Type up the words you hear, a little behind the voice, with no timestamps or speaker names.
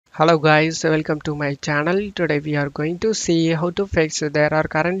Hello guys, welcome to my channel. Today we are going to see how to fix. There are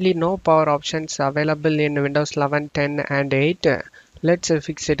currently no power options available in Windows 11, 10 and 8. Let's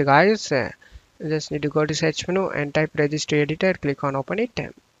fix it guys. You just need to go to search menu and type registry editor, click on open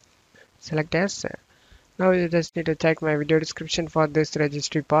it, select yes. Now you just need to check my video description for this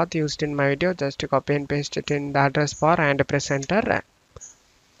registry path used in my video. Just to copy and paste it in the address bar and press enter.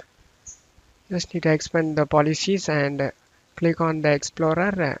 Just need to expand the policies and click on the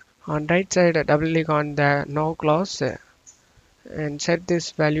explorer. On right side, double click on the no clause and set this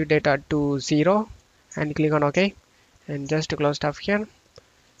value data to 0 and click on OK, and just close stuff here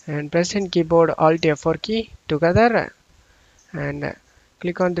and press in keyboard Alt F4 key together and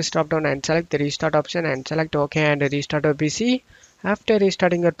click on this drop down and select the restart option and select OK and restart your PC. After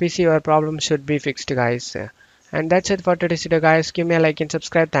restarting your PC, your problem should be fixed guys. And that's it for today's video guys. Give me a like and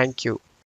subscribe. Thank you.